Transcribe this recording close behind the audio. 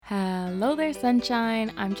Hello there,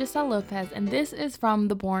 sunshine. I'm Gissel Lopez, and this is from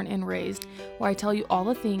The Born and Raised, where I tell you all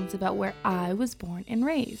the things about where I was born and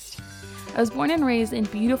raised. I was born and raised in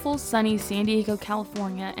beautiful, sunny San Diego,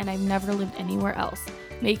 California, and I've never lived anywhere else,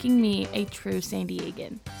 making me a true San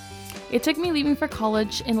Diegan. It took me leaving for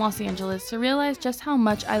college in Los Angeles to realize just how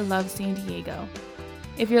much I love San Diego.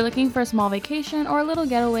 If you're looking for a small vacation or a little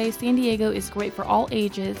getaway, San Diego is great for all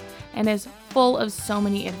ages and is full of so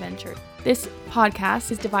many adventures. This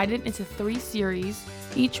podcast is divided into 3 series,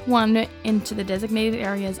 each one into the designated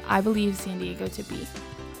areas I believe San Diego to be.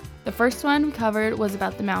 The first one we covered was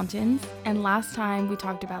about the mountains, and last time we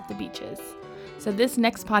talked about the beaches. So this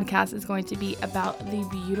next podcast is going to be about the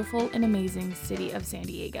beautiful and amazing city of San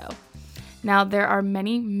Diego. Now, there are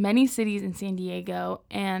many cities in San Diego,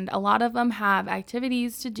 and a lot of them have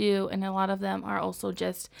activities to do, and a lot of them are also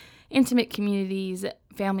just intimate communities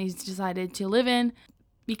families decided to live in.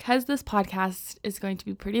 Because this podcast is going to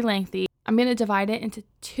be pretty lengthy, I'm going to divide it into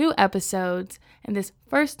 2 episodes. In this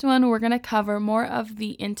first one, we're going to cover more of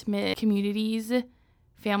the intimate communities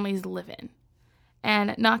families live in.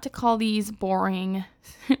 And not to call these boring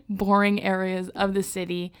areas of the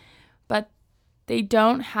city, but they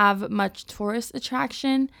don't have much tourist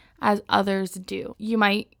attraction as others do. You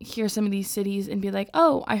might hear some of these cities and be like,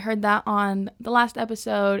 oh, I heard that on the last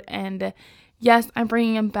episode, and yes, I'm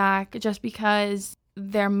bringing them back just because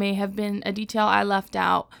there may have been a detail I left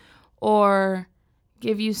out or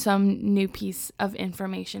give you some new piece of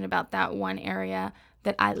information about that one area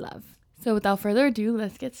that I love. So without further ado,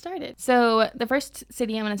 let's get started. So the first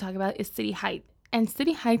city I'm going to talk about is City Heights. And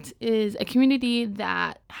City Heights is a community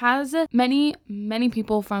that has many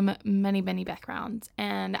people from many backgrounds.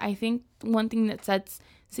 And I think one thing that sets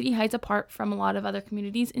City Heights apart from a lot of other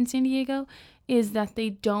communities in San Diego is that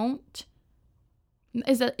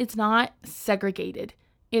it's not segregated.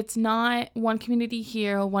 It's not one community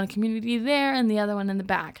here, one community there, and the other one in the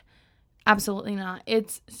back. Absolutely not.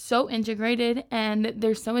 It's so integrated, and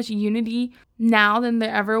there's so much unity now than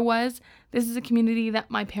there ever was. This is a community that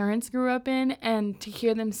my parents grew up in, and to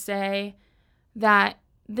hear them say that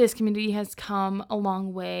this community has come a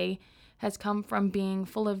long way, has come from being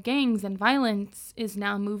full of gangs and violence, is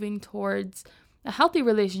now moving towards a healthy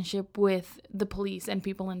relationship with the police and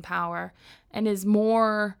people in power, and is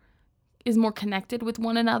more connected with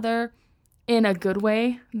one another in a good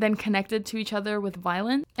way than connected to each other with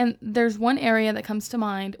violence. And there's one area that comes to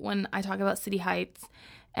mind when I talk about City Heights,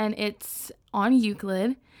 and it's on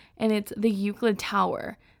Euclid, and it's the Euclid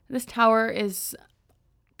Tower. This tower is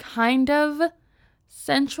kind of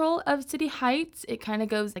central of City Heights. It kind of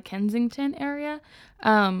goes the Kensington area.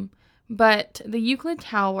 But the Euclid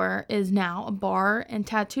Tower is now a bar and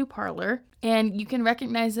tattoo parlor, and you can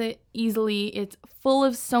recognize it easily. It's full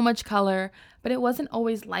of so much color, but it wasn't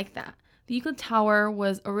always like that. The Euclid Tower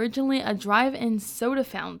was originally a drive-in soda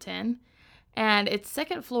fountain, and its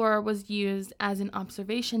second floor was used as an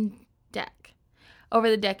observation deck. Over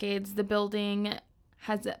the decades, the building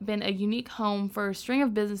has been a unique home for a string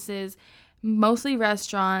of businesses, mostly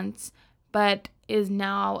restaurants, but is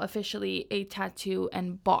now officially a tattoo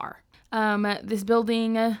and bar. This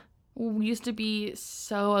building used to be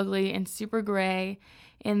so ugly and super gray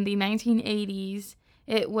in the 1980s.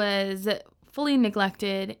 It was fully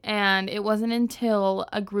neglected, and it wasn't until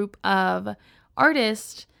a group of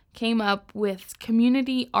artists came up with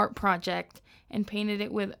community art project and painted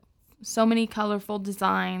it with so many colorful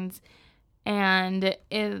designs, and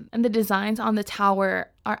the designs on the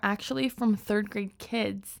tower are actually from 3rd grade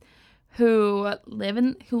kids who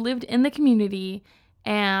lived in the community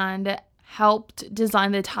and helped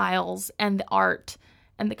design the tiles and the art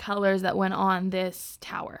and the colors that went on this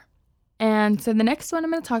tower. And so the next one I'm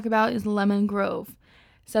going to talk about is Lemon Grove.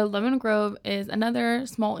 So Lemon Grove is another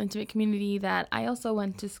small intimate community that I also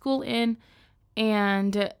went to school in.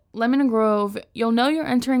 And Lemon Grove, you'll know you're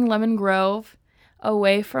entering Lemon Grove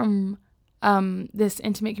away from this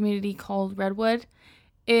intimate community called Redwood,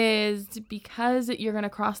 is because you're going to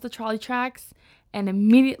cross the trolley tracks and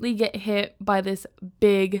immediately get hit by this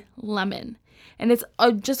big lemon. And it's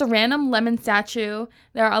just a random lemon statue.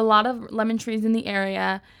 There are a lot of lemon trees in the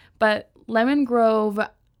area, but Lemon Grove,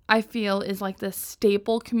 I feel, is like the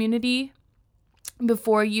staple community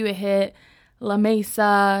before you hit La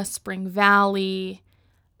Mesa, Spring Valley,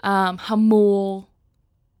 Hamul,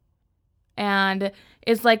 and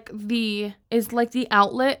is like the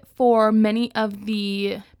outlet for many of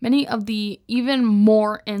the even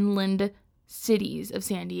more inland cities of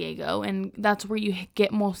San Diego, and that's where you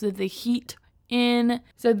get most of the heat in.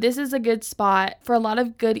 So this is a good spot for a lot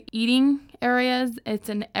of good eating areas. It's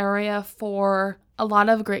an area for a lot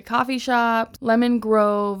of great coffee shops. Lemon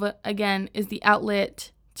Grove, again, is the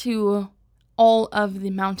outlet to all of the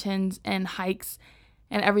mountains and hikes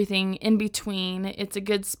and everything in between. It's a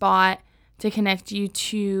good spot to connect you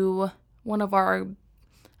to one of our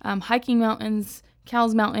hiking mountains,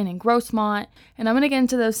 Cowles Mountain and Grossmont. And I'm going to get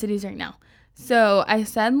into those cities right now. So I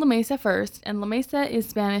said La Mesa first, and La Mesa is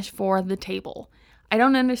Spanish for the table. I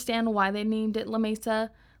don't understand why they named it La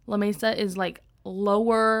Mesa. La Mesa is like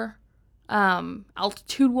lower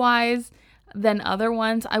altitude-wise than other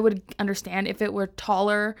ones. I would understand if it were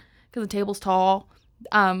taller because the table's tall.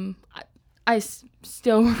 I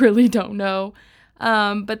still really don't know.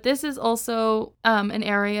 But this is also an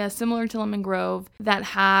area similar to Lemon Grove that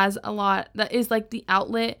has a lot, that is like the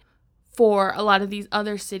outlet for a lot of these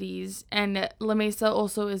other cities. And La Mesa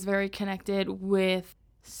also is very connected with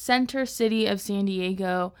Center City of San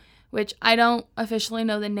Diego, which I don't officially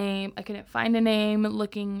know the name. I couldn't find a name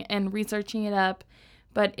looking and researching it up,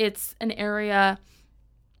 but it's an area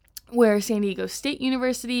where San Diego State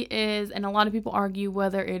University is, and a lot of people argue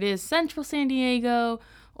whether it is Central San Diego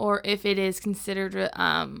or if it is considered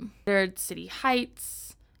City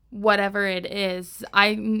Heights, whatever it is.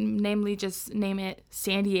 I namely just name it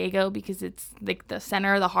San Diego because it's like the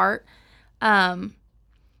center of the heart.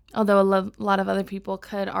 Although a lot of other people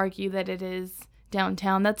could argue that it is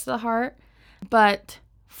downtown that's the heart. But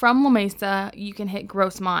from La Mesa, you can hit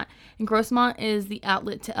Grossmont. And Grossmont is the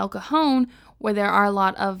outlet to El Cajon, where there are a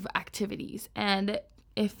lot of activities. And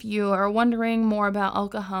if you are wondering more about El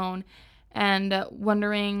Cajon and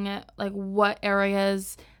wondering like what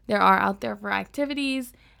areas there are out there for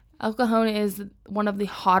activities, El Cajon is one of the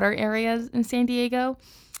hotter areas in San Diego.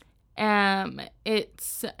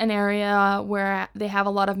 It's an area where they have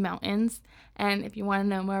a lot of mountains. And if you want to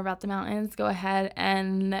know more about the mountains, go ahead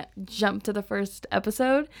and jump to the first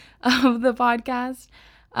episode of the podcast.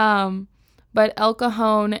 But El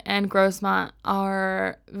Cajon and Grossmont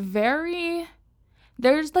are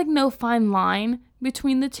there's like no fine line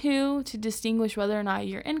between the two to distinguish whether or not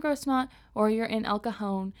you're in Grossmont or you're in El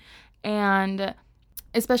Cajon. And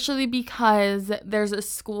especially because there's a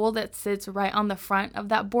school that sits right on the front of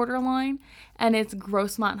that borderline, and it's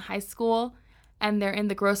Grossmont High School, and they're in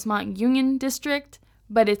the Grossmont Union District,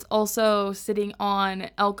 but it's also sitting on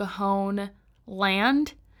El Cajon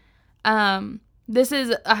land. This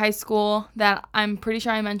is a high school that I'm pretty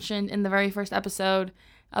sure I mentioned in the very first episode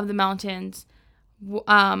of The Mountains,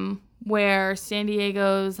 where San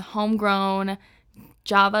Diego's homegrown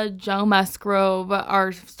Java Joe Musgrove,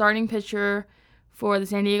 our starting pitcher for the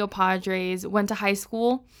San Diego Padres, went to high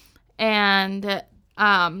school, and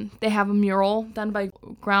they have a mural done by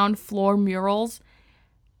Ground Floor Murals,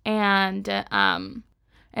 and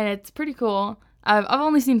it's pretty cool. I've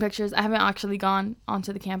only seen pictures. I haven't actually gone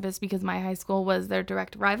onto the campus because my high school was their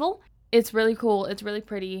direct rival. It's really cool. It's really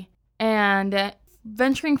pretty. And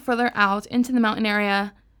venturing further out into the mountain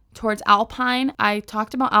area towards Alpine, I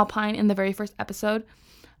talked about Alpine in the very first episode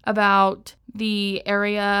about the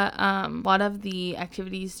area, a lot of the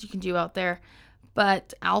activities you can do out there.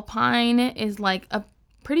 But Alpine is like a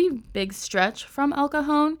pretty big stretch from El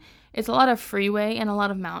Cajon. It's a lot of freeway and a lot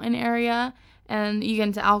of mountain area. And you get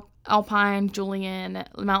into Alpine, Julian,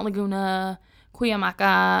 Mount Laguna,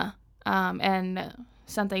 Cuyamaca, and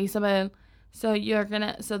Santa Isabel. So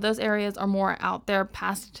those areas are more out there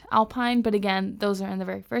past Alpine. But again, those are in the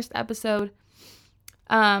very first episode.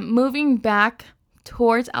 Moving back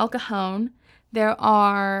towards El Cajon, there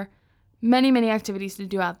are many, many activities to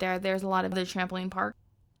do out there. There's a lot of the trampoline park.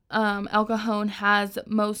 El Cajon has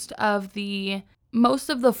most of the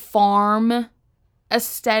farm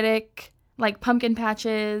aesthetic, like pumpkin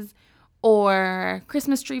patches or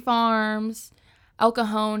Christmas tree farms. El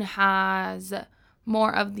Cajon has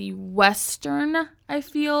more of the Western, I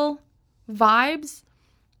feel, vibes,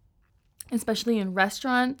 especially in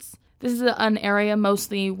restaurants. This is an area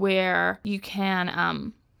mostly where you can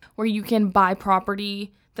buy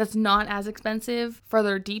property that's not as expensive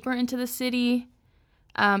further deeper into the city.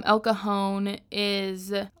 El Cajon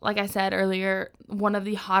is, like I said earlier, one of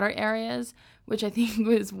the hotter areas, which I think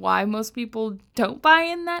is why most people don't buy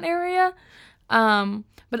in that area.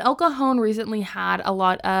 But El Cajon recently had a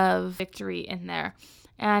lot of victory in there.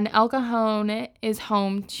 And El Cajon is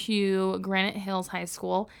home to Granite Hills High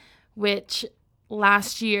School, which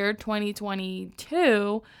last year,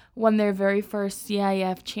 2022, won their very first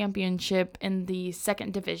CIF championship in the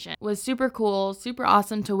second division. It was super cool, super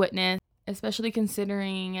awesome to witness, especially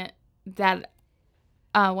considering that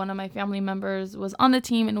one of my family members was on the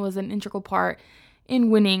team and was an integral part in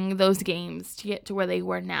winning those games to get to where they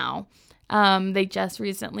were now. They just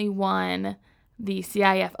recently won the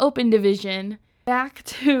CIF Open Division. Back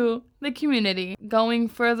to the community. Going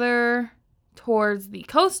further towards the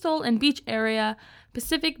coastal and beach area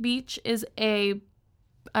Pacific Beach is an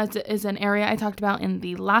area I talked about in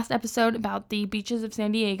the last episode about the beaches of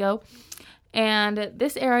San Diego. And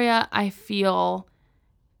this area, I feel,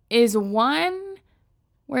 is one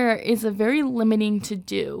where it's a very limiting to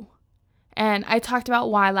do. And I talked about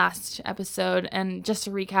why last episode, and just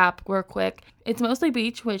to recap real quick, it's mostly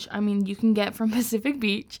beach, which, I mean, you can get from Pacific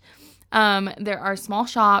Beach. There are small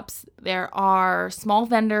shops, there are small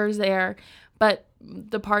vendors there, but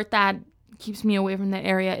the part that keeps me away from that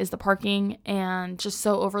area is the parking and just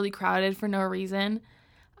so overly crowded for no reason.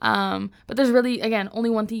 But there's really, again, only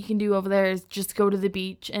one thing you can do over there is just go to the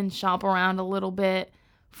beach and shop around a little bit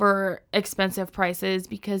for expensive prices,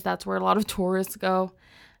 because that's where a lot of tourists go.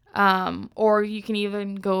 Or you can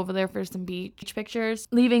even go over there for some beach pictures.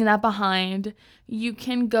 Leaving that behind, you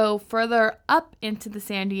can go further up into the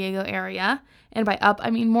San Diego area. And by up, I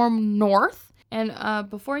mean more north. And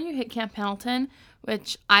before you hit Camp Pendleton,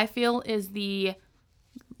 which I feel is the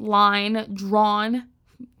line drawn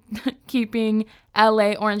keeping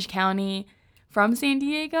LA, Orange County from San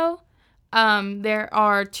Diego, there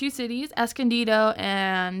are two cities, Escondido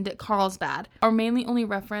and Carlsbad, are mainly only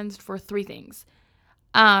referenced for three things.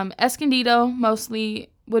 Escondido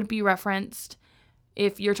mostly would be referenced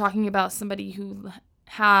if you're talking about somebody who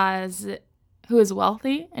is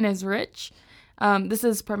wealthy and is rich. This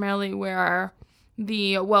is primarily where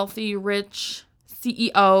the wealthy, rich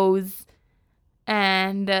CEOs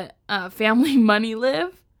and family money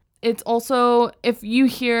live. It's also, if you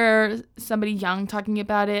hear somebody young talking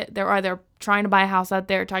about it, they're either trying to buy a house out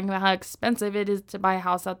there, talking about how expensive it is to buy a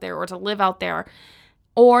house out there or to live out there,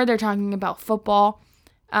 or they're talking about football.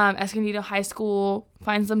 Escondido High School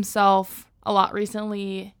finds themselves a lot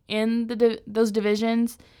recently in those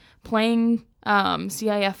divisions playing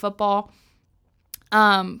CIF football.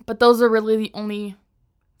 But those are really the only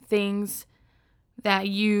things that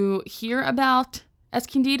you hear about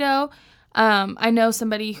Escondido. I know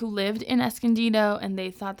somebody who lived in Escondido, and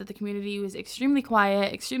they thought that the community was extremely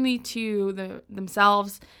quiet, extremely to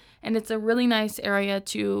themselves, and it's a really nice area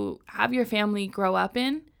to have your family grow up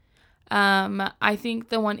in. I think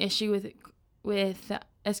the one issue with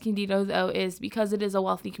Escondido, though, is because it is a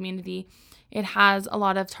wealthy community, it has a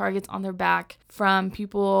lot of targets on their back from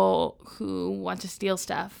people who want to steal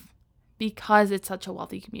stuff because it's such a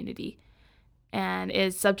wealthy community and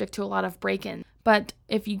is subject to a lot of break-ins. But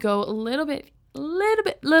if you go a little bit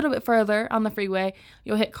further on the freeway,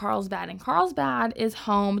 you'll hit Carlsbad, and Carlsbad is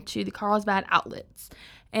home to the Carlsbad outlets.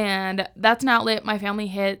 And that's an outlet my family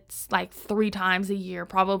hits like 3 times a year,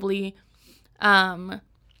 probably,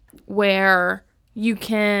 where you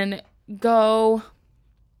can go,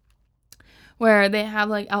 where they have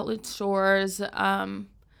like outlet stores of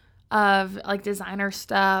like designer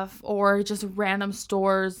stuff or just random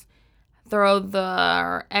stores throw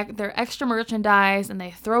their extra merchandise, and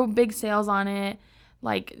they throw big sales on it.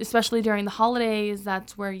 Like, especially during the holidays,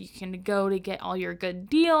 that's where you can go to get all your good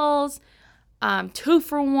deals. 2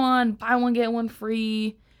 for 1, buy one, get one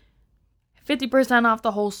free, 50% off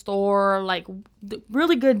the whole store, like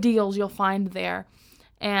really good deals you'll find there.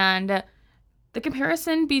 And the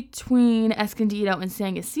comparison between Escondido and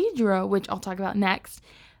San Ysidro, which I'll talk about next,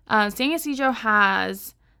 San Ysidro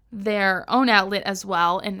has their own outlet as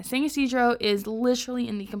well, and San Ysidro is literally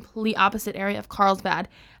in the complete opposite area of Carlsbad.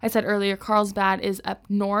 I said earlier, Carlsbad is up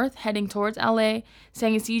north, heading towards LA.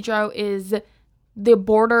 San Ysidro is the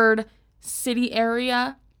bordered city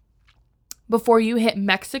area before you hit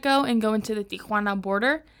Mexico and go into the Tijuana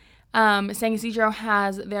border. San Ysidro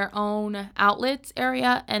has their own outlets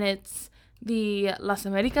area, and it's the Las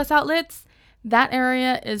Americas outlets. That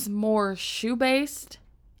area is more shoe-based,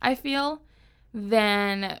 I feel,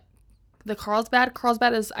 than the Carlsbad.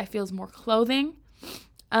 Carlsbad is more clothing.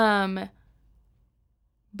 But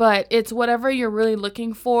it's whatever you're really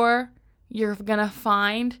looking for, you're gonna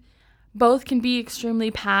find. Both can be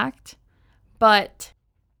extremely packed,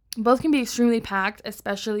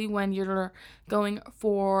 especially when you're going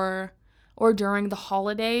for or during the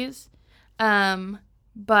holidays.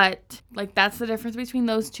 But like, that's the difference between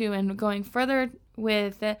those two. And going further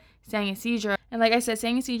with San Ysidro, and like I said,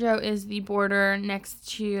 San Ysidro is the border next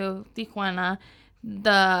to Tijuana,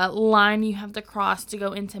 the line you have to cross to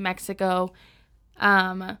go into Mexico.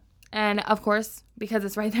 And of course, because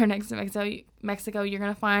it's right there next to Mexico, you're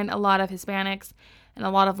going to find a lot of Hispanics and a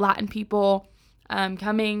lot of Latin people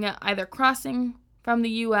coming, either crossing from the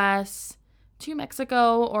U.S. to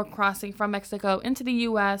Mexico or crossing from Mexico into the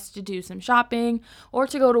U.S. to do some shopping or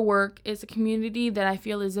to go to work. It's a community that I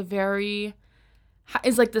feel is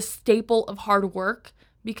like the staple of hard work,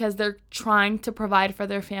 because they're trying to provide for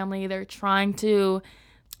their family. They're trying to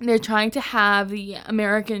have the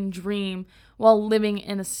American dream, while living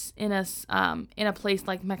in a place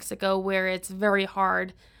like Mexico, where it's very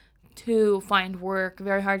hard to find work,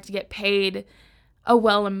 very hard to get paid a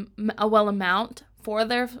well amount for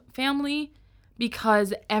their family,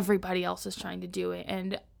 because everybody else is trying to do it.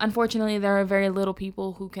 And unfortunately, there are very little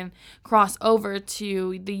people who can cross over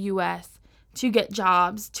to the U.S. to get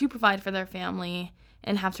jobs, to provide for their family,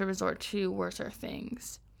 and have to resort to worser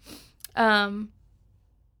things. Who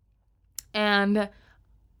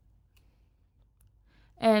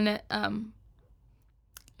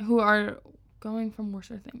are going from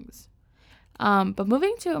worser things. But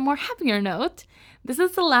moving to a more happier note, this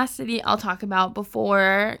is the last city I'll talk about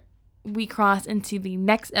before we cross into the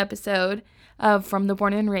next episode of From the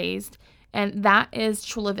Born and Raised, and that is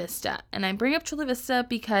Chula Vista. And I bring up Chula Vista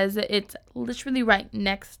because it's literally right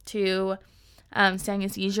next to San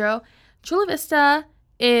Ysidro. Chula Vista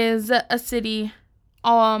is a city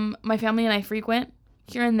my family and I frequent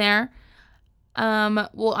here and there.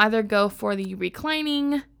 We'll either go for the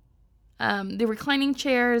reclining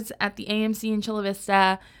chairs at the AMC in Chula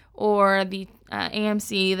Vista, or the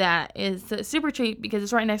AMC that is super cheap because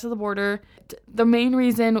it's right next to the border. The main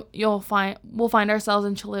reason we'll find ourselves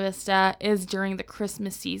in Chula Vista is during the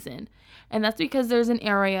Christmas season, and that's because there's an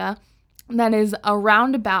area that is a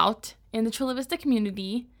roundabout in the Chula Vista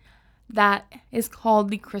community that is called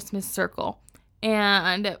the Christmas Circle.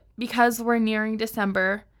 And because we're nearing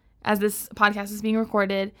December, as this podcast is being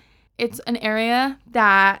recorded, it's an area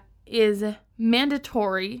that is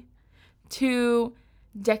mandatory to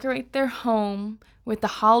decorate their home with the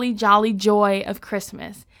holly jolly joy of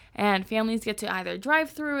Christmas. And families get to either drive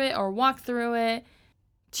through it or walk through it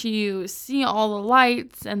to see all the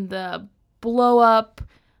lights and the blow up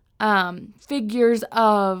figures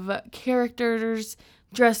of characters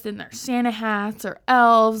dressed in their Santa hats or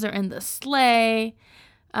elves or in the sleigh.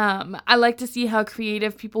 I like to see how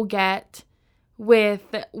creative people get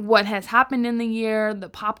with what has happened in the year, the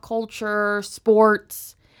pop culture,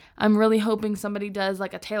 sports. I'm really hoping somebody does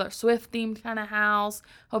like a Taylor Swift themed kind of house,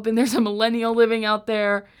 hoping there's a millennial living out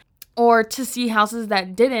there, or to see houses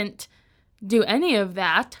that didn't do any of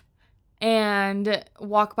that and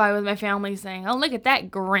walk by with my family saying, oh, look at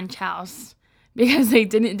that Grinch house, because they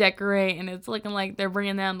didn't decorate and it's looking like they're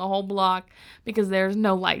bringing down the whole block because there's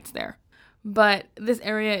no lights there. But this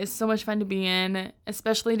area is so much fun to be in,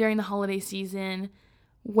 especially during the holiday season,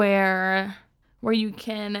 where you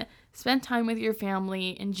can spend time with your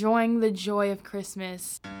family, enjoying the joy of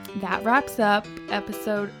Christmas. That wraps up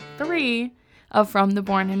episode 3 of From the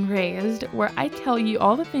Born and Raised, where I tell you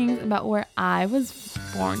all the things about where I was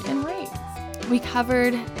born and raised. We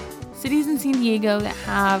covered cities in San Diego that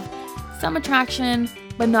have some attraction,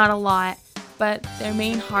 but not a lot. But their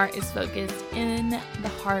main heart is focused in the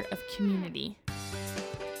heart of community.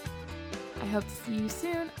 I hope to see you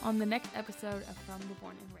soon on the next episode of From the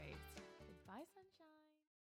Born and Raised.